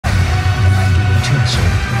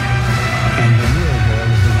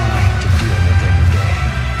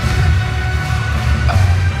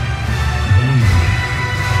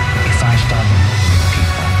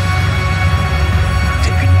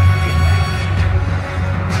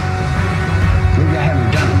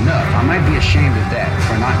ashamed of that,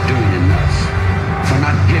 for not doing enough, for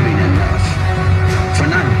not giving enough, for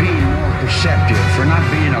not being more perceptive, for not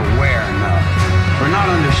being aware enough, for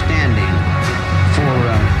not understanding, for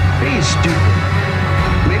being stupid.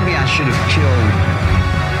 Maybe I should have killed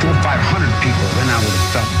 400 or 500 people, then I would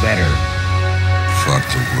have felt better. Fuck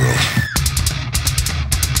the world.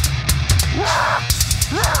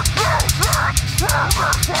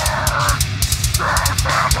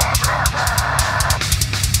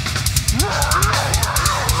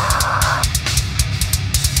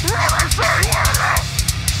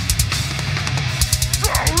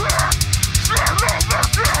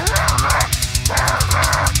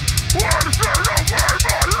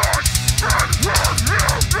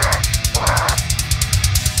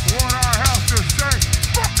 What I have to say,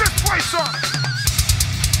 fuck this place up!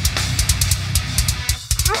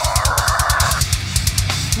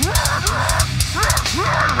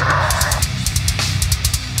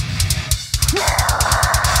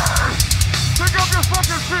 Pick up your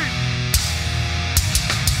fucking feet!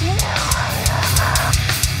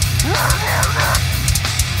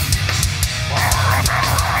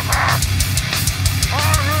 I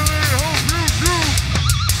really hope you do!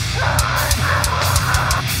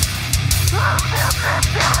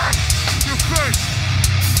 Your face!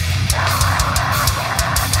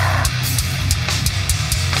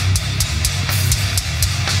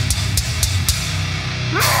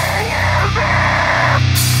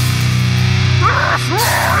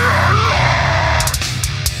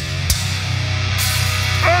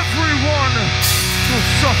 Everyone will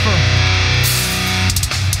suffer.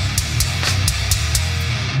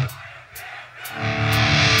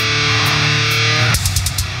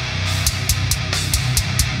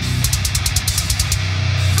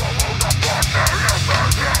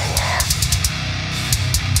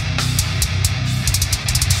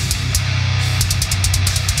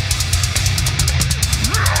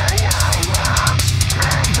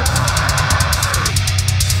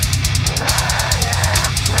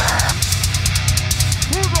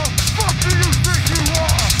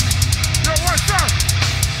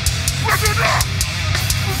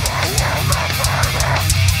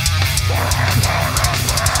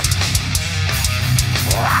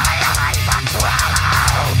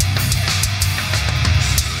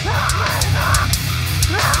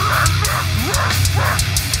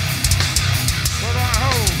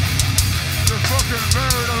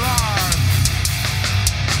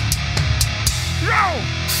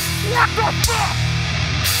 What the fuck?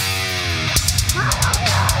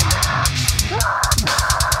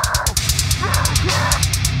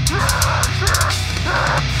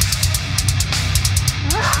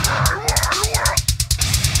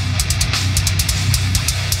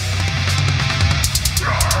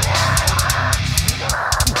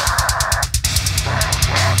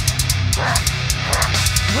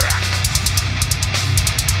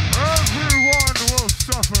 Everyone will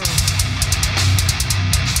suffer.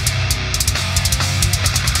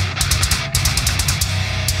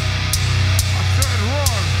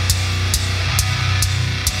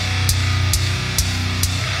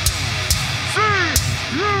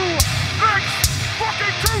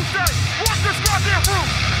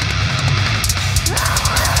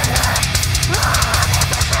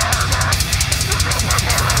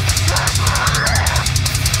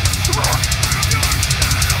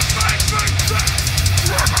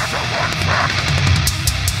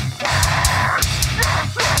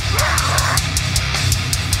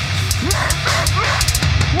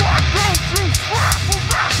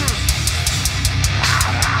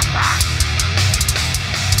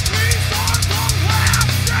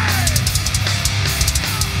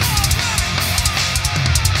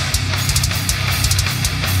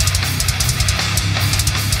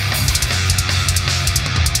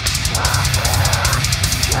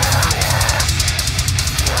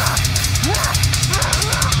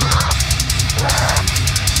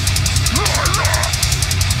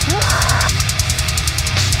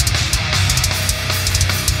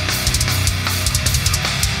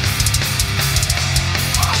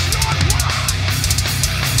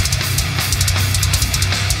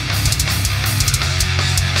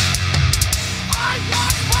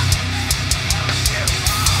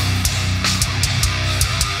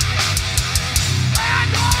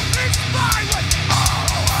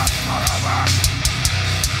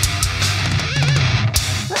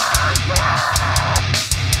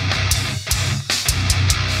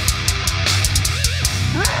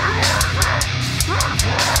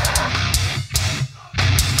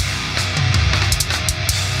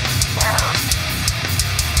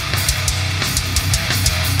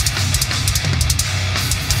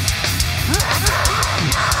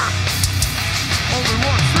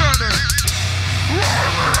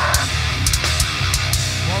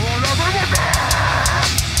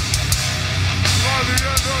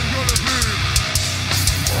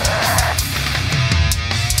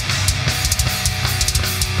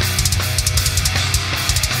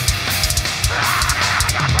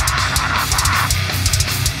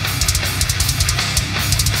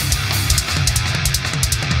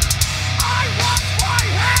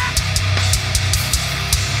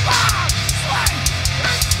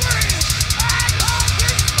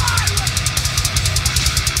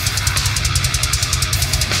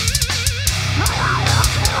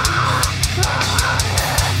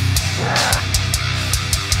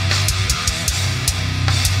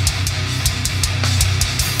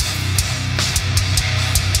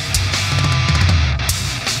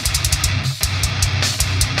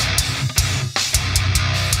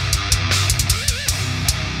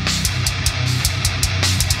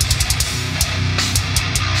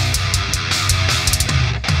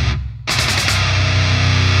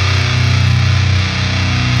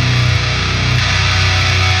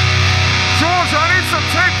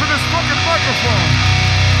 microphone.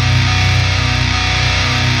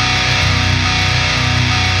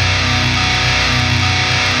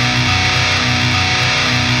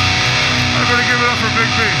 Everybody give it up for Big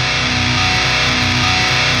B.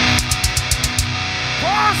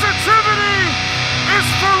 Positivity is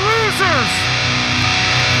for losers.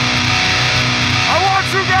 I want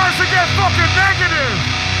you guys to get fucking negative.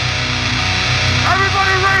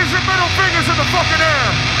 Everybody raise your middle fingers in the fucking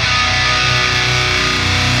air.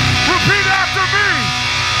 Repeat after me.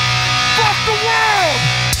 Fuck the world.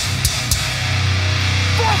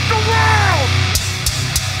 Fuck the world.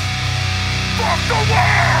 Fuck the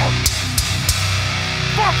world.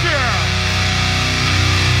 Fuck yeah.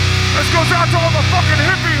 This goes out to all the fucking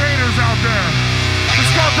hippie haters out there.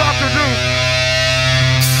 It's called Dr. Duke.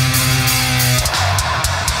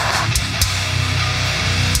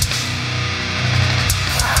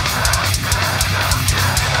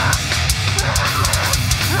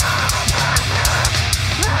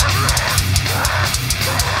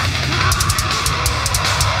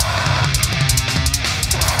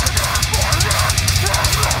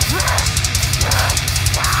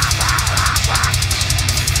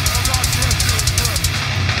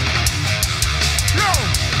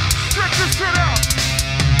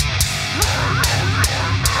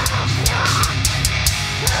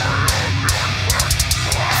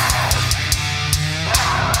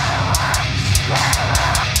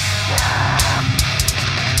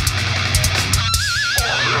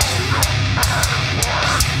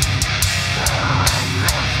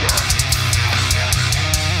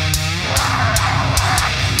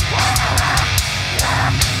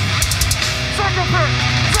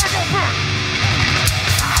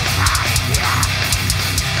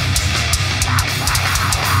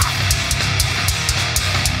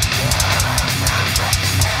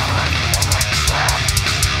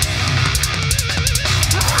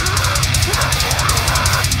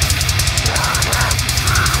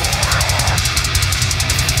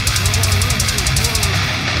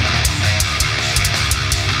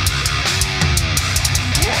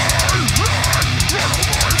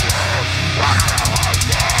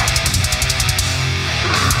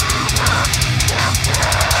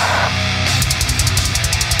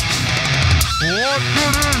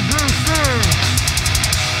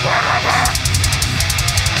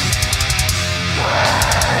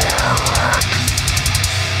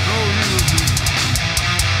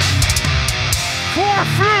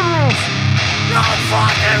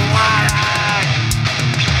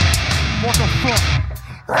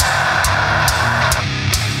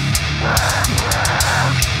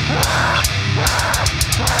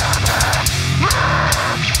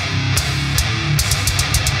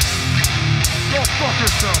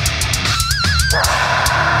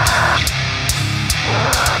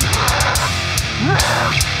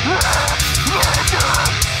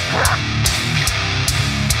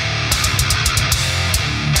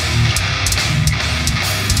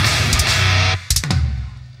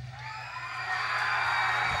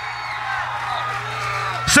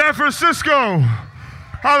 San Francisco,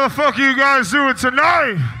 how the fuck are you guys doing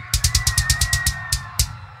tonight?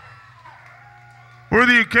 We're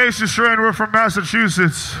the Acacia strain, we're from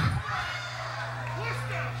Massachusetts.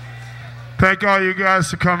 Thank all you guys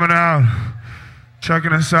for coming out,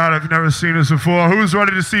 checking us out if you've never seen us before. Who's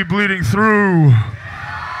ready to see Bleeding Through?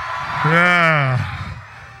 Yeah.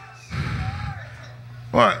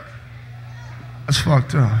 What? That's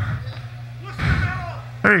fucked up.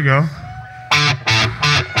 There you go.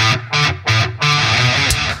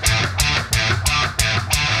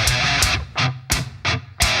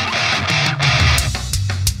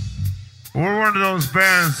 We're one of those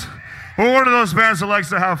bands. We're one of those bands that likes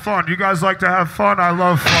to have fun. You guys like to have fun? I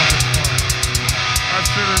love fucking fun. That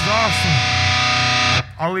shit is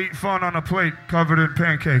awesome. I'll eat fun on a plate covered in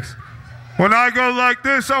pancakes. When I go like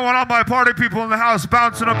this, I want all my party people in the house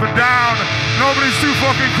bouncing up and down. Nobody's too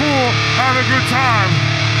fucking cool. Have a good time.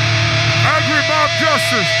 Angry Mob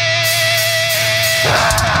Justice.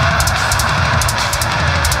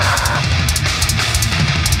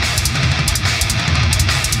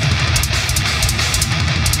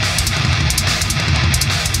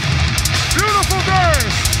 Beautiful day!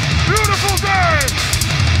 Beautiful day!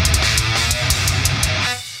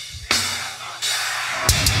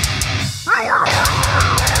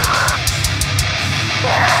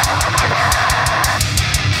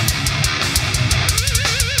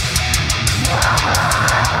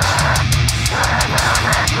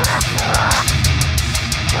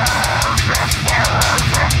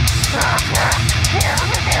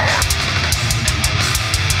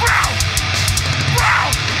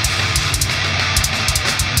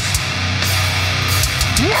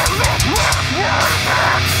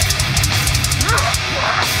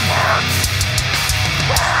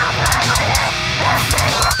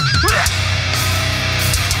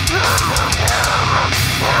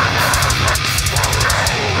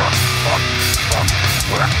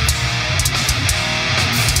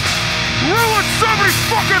 Ruin somebody's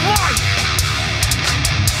fucking life!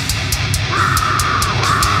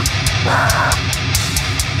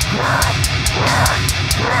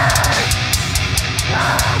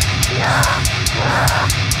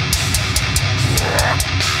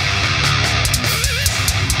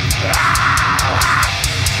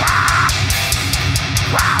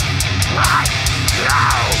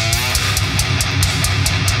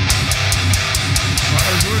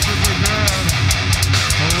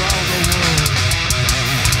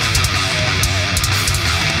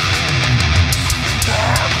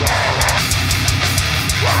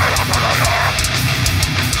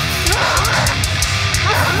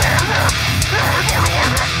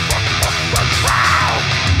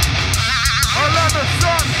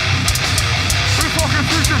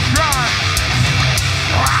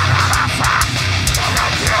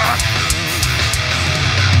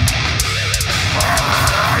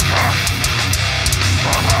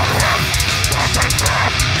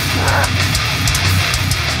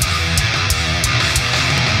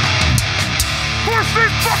 Push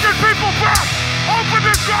these fucking people back! Open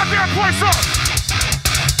this goddamn place up!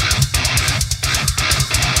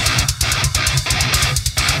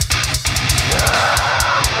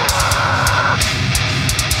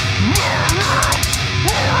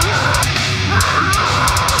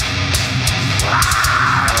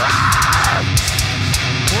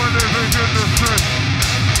 When did they get this shit?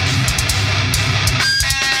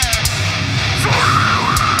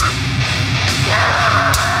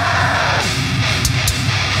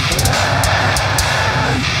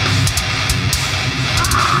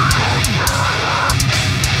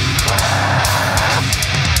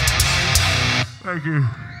 Thank you.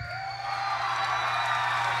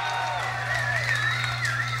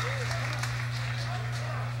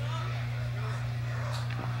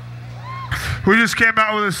 We just came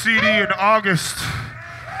out with a CD in August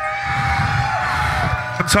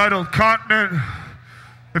entitled Continent.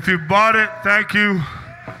 If you bought it, thank you.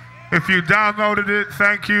 If you downloaded it,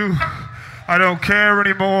 thank you. I don't care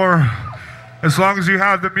anymore. As long as you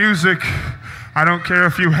have the music, I don't care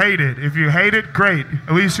if you hate it. If you hate it, great.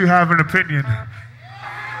 At least you have an opinion.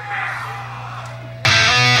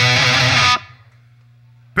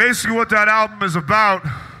 Basically what that album is about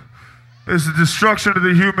is the destruction of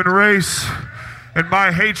the human race and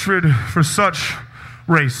my hatred for such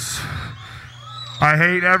race. I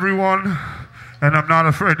hate everyone, and I'm not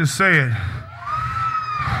afraid to say it.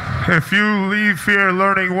 If you leave here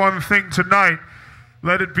learning one thing tonight,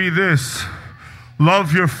 let it be this: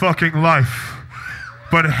 love your fucking life,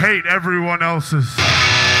 but hate everyone else's.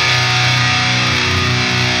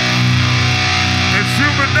 It's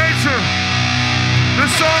human nature.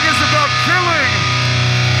 This song is about killing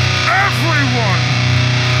everyone.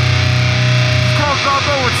 It's called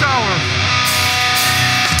Balboa Tower.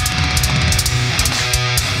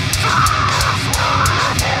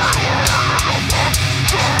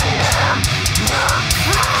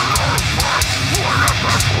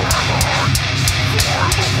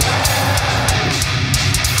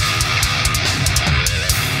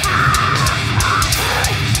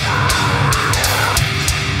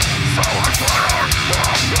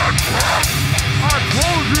 I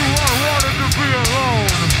told you I wanted to be a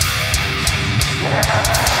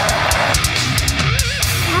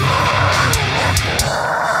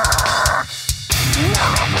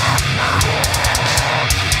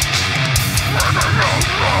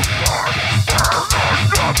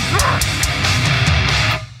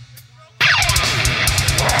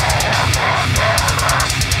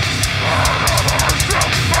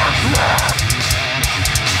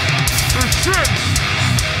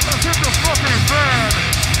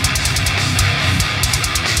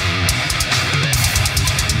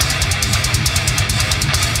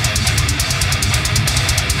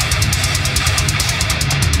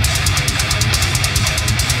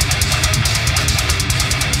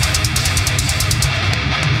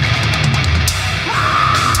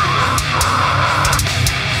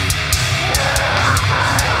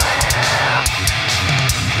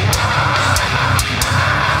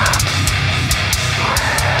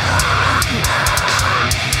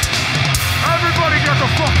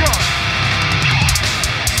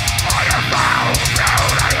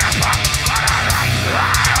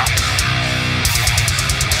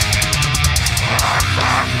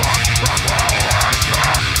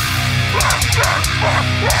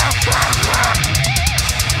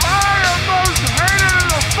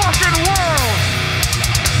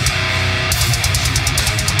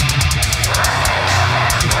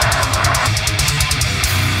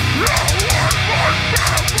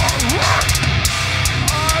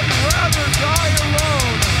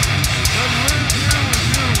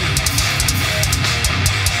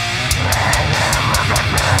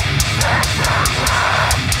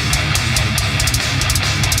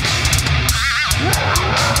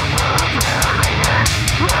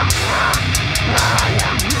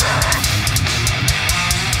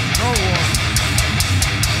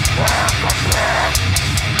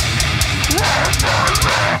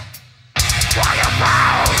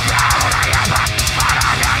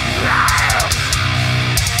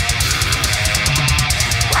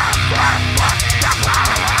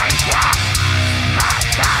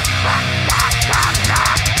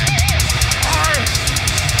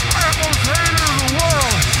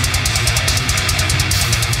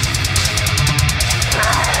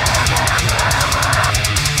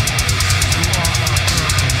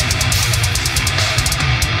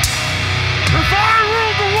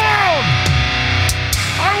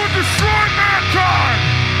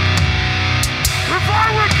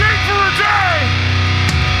for a day.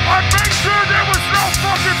 I made sure there was no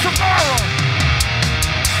fucking tomorrow.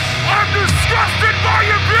 I'm disgusted by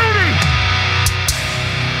your beauty.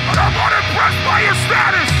 And I'm unimpressed by your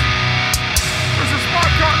status. This is my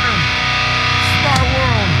continent. It's my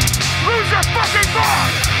world. Lose your fucking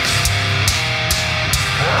mind.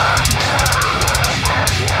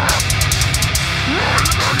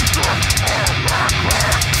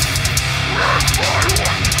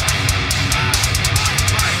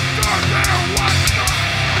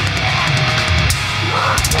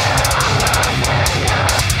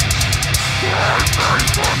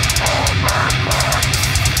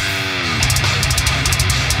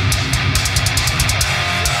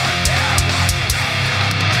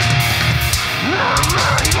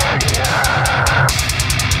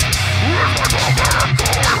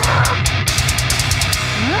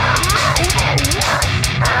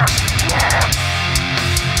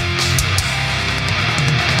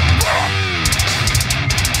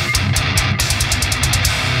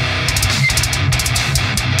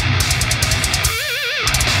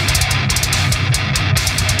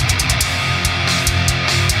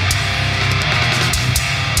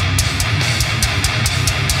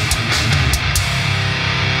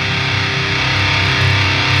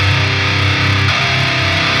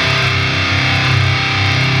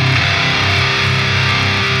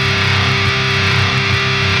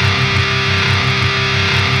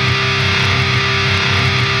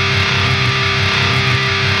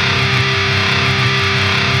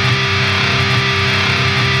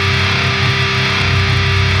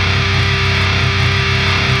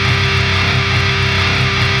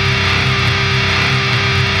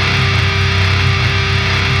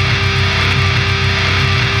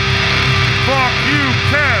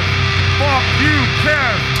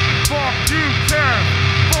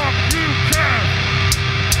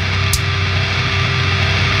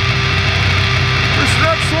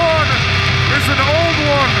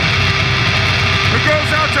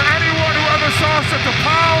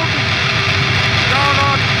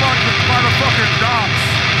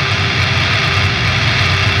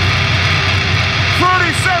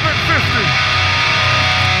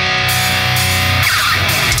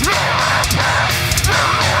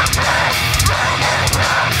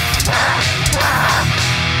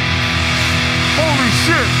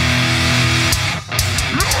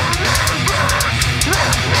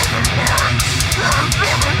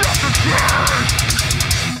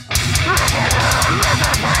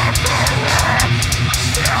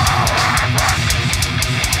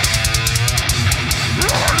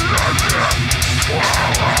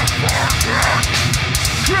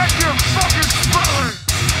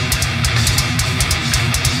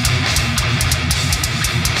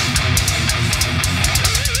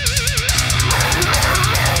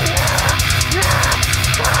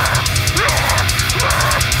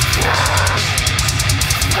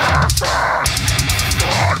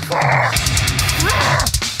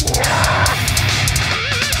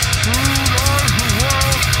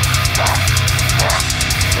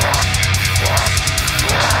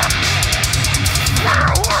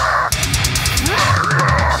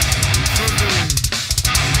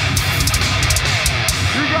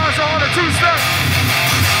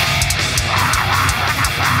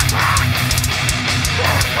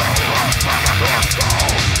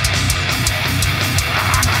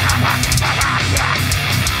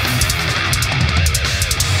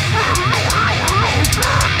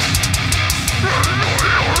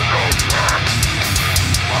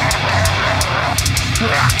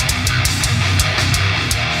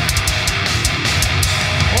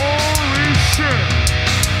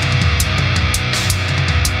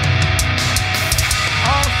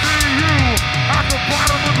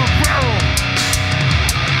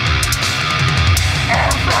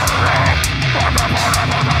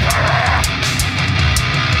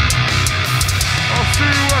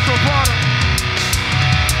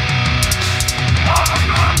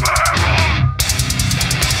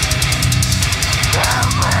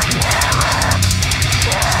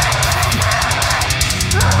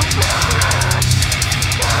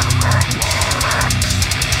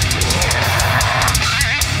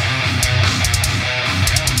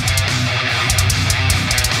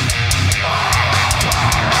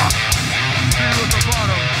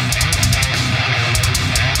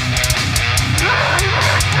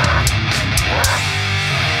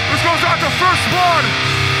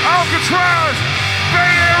 Alcatraz,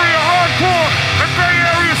 Bay Area hardcore, and Bay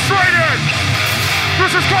Area straight edge.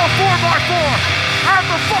 This is called 4x4. Have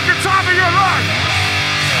the fucking time of your life.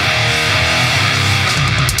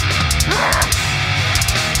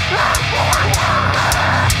 Run, boy, run.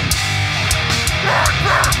 Run,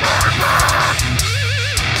 run, run.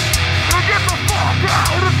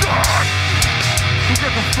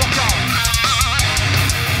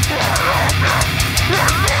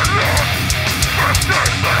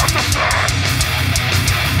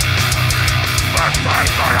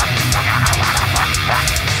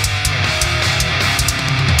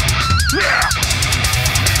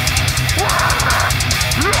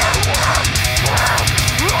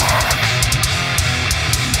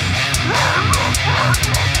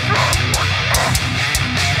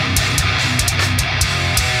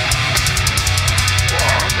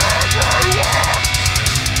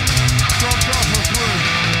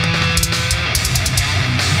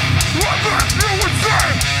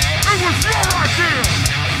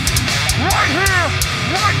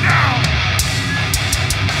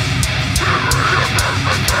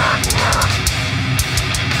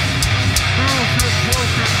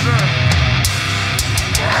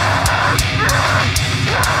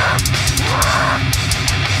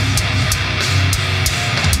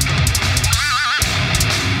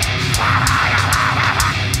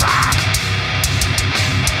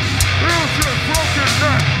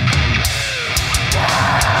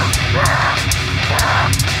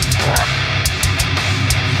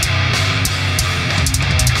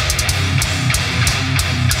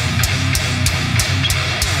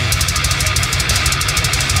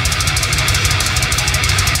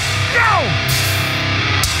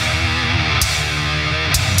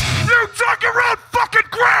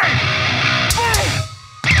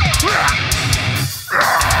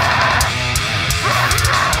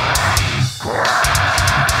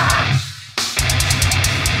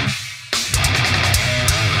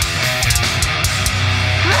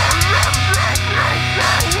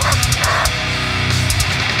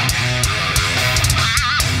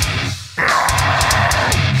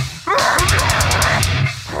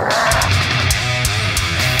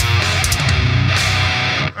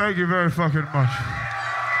 Thank you very fucking much.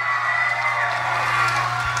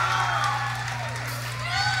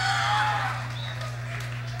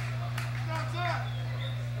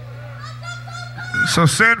 So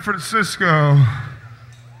San Francisco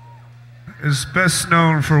is best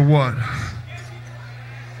known for what?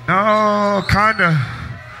 No, kinda.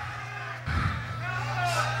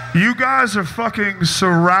 You guys are fucking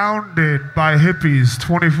surrounded by hippies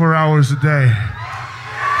 24 hours a day.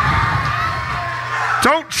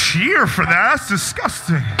 Don't cheer for that, that's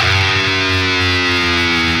disgusting.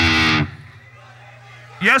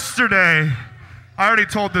 Yesterday, I already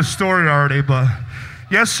told this story already, but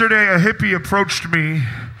yesterday a hippie approached me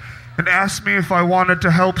and asked me if I wanted to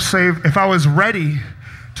help save, if I was ready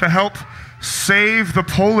to help save the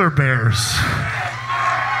polar bears.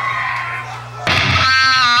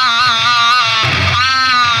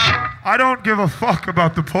 I don't give a fuck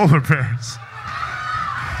about the polar bears.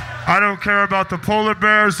 I don't care about the polar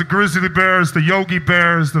bears, the grizzly bears, the yogi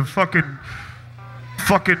bears, the fucking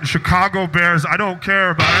Chicago bears. I don't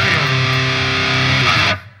care about any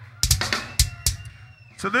of them.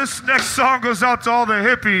 So this next song goes out to all the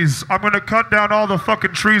hippies. I'm gonna cut down all the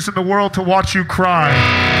fucking trees in the world to watch you cry.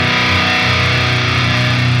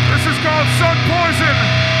 This is called sun poison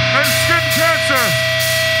and skin cancer.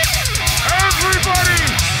 Everybody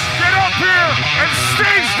get up here and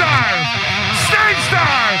stage dive! Stage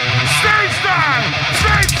dive! Stage dive!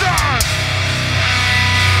 Stage dive!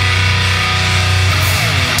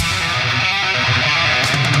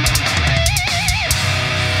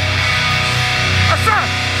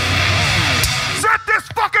 Set this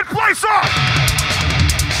fucking place up!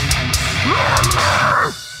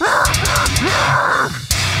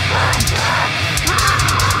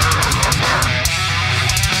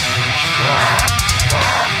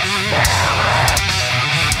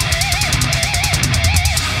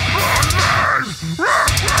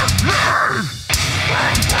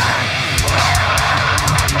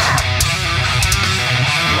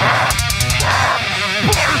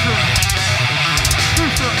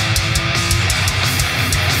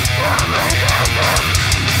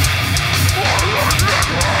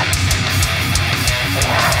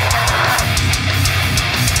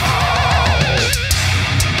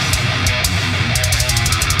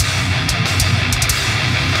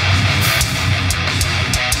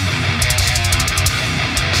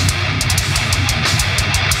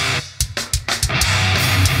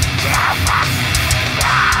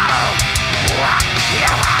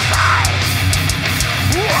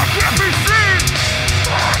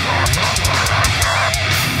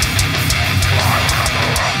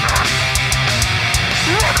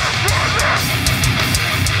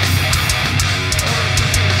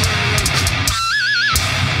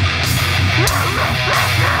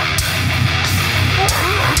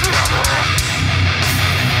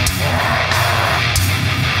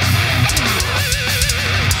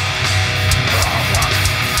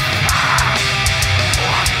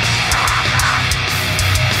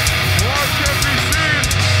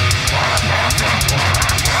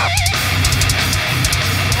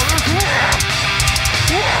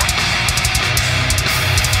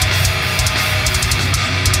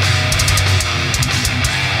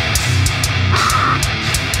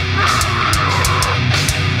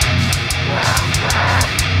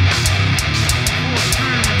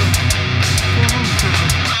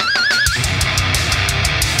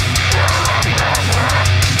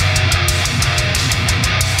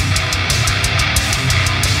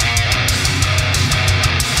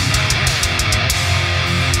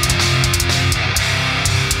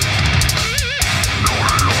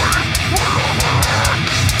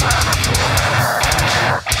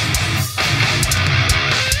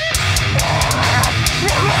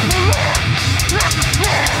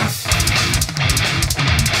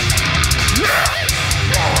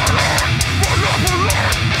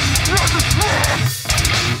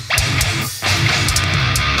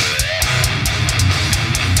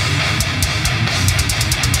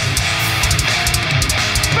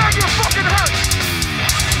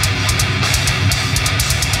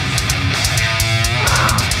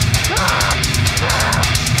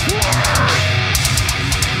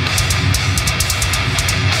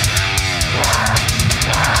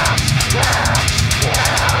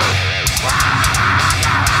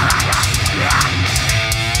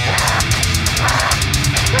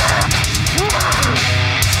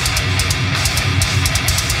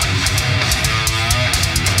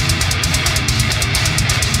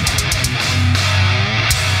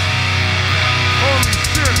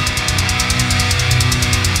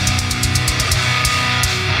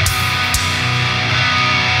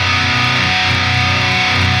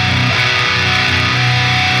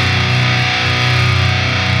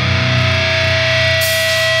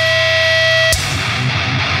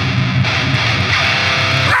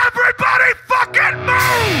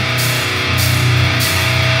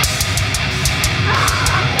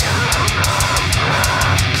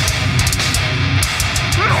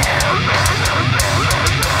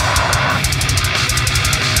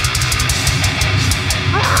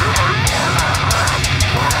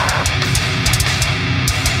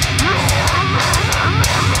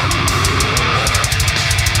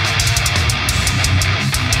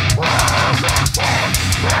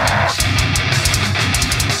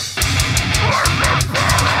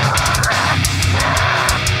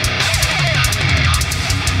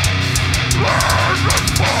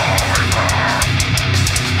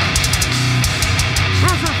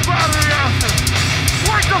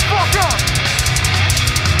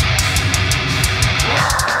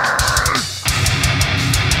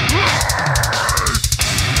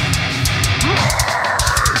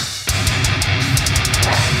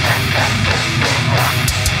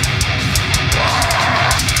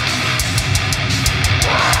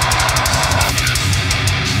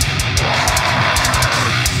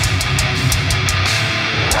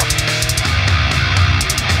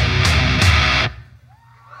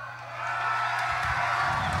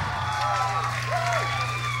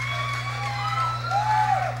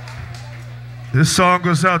 This song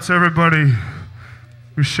goes out to everybody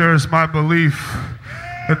who shares my belief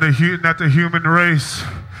that the human race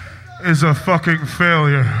is a fucking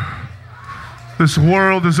failure. This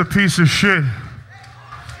world is a piece of shit,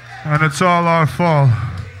 and it's all our fault.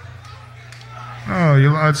 Oh,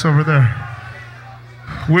 your light's over there.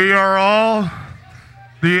 We are all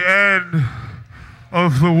the end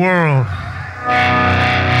of the world.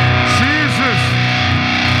 Jesus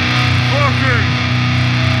fucking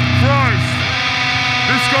Christ.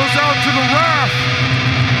 This goes out to the wrath.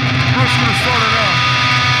 Bruce gonna start it out.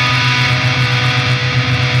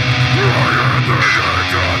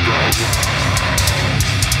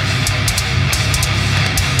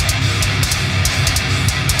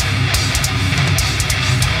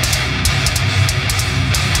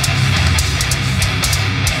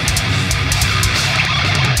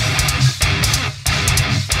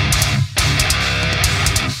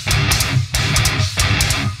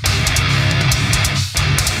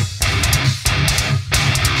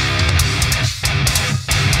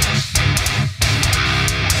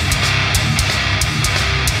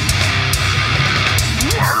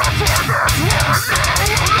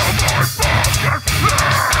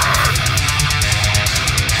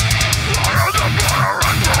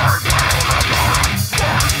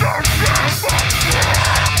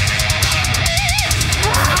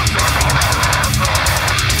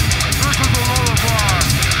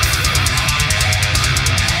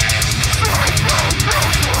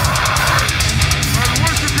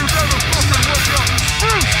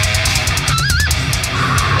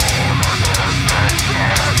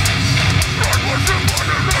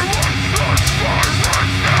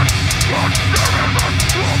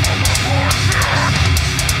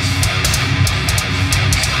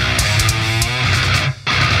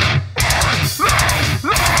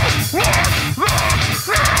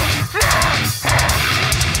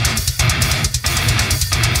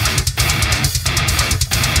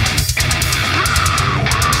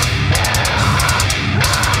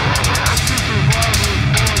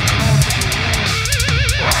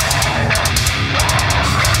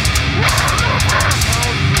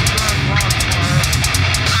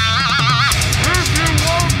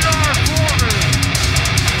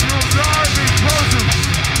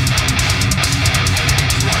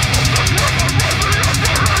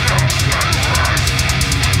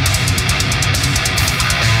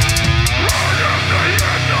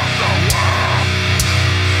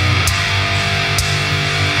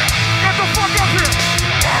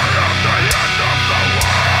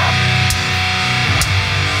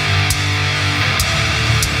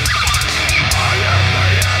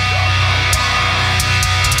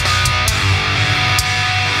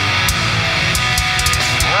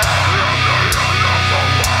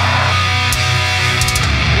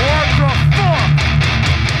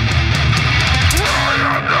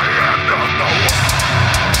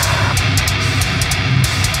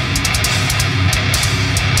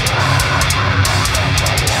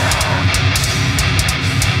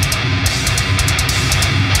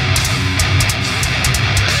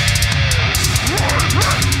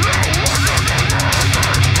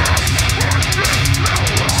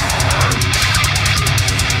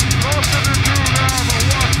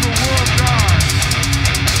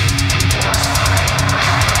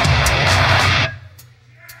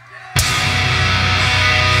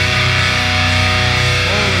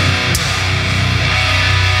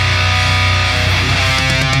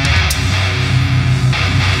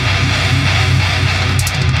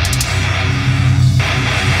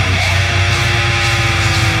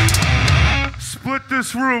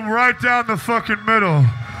 This room right down the fucking middle.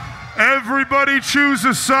 Everybody choose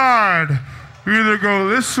a side. You either go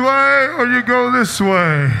this way or you go this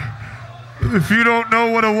way. If you don't know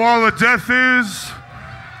what a wall of death is,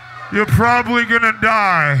 you're probably gonna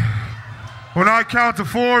die. When I count to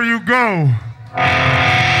 4, you go.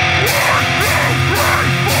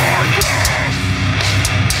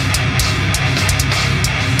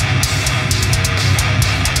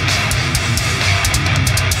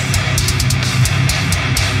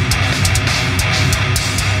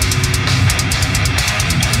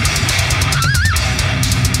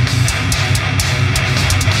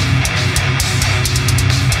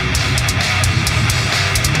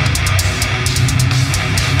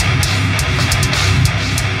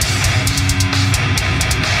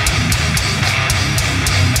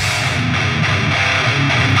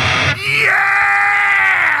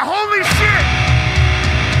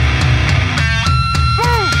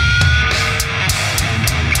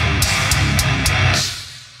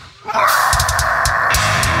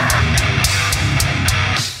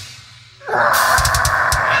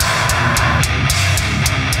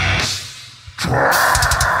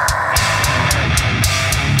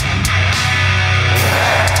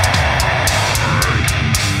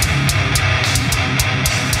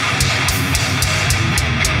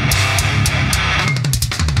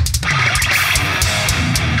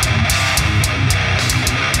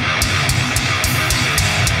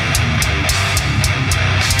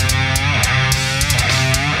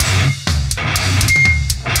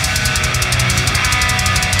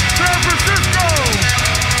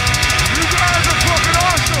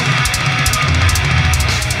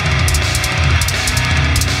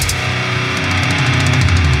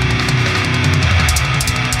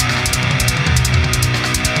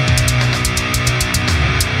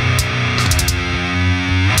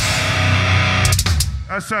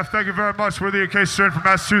 SF, thank you very much. We're the Acacia Strain from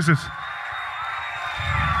Massachusetts.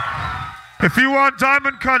 If you want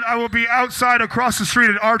Diamond Cut, I will be outside across the street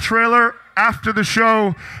at our trailer after the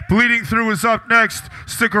show. Bleeding Through is up next.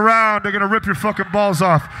 Stick around. They're going to rip your fucking balls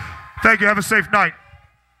off. Thank you. Have a safe night.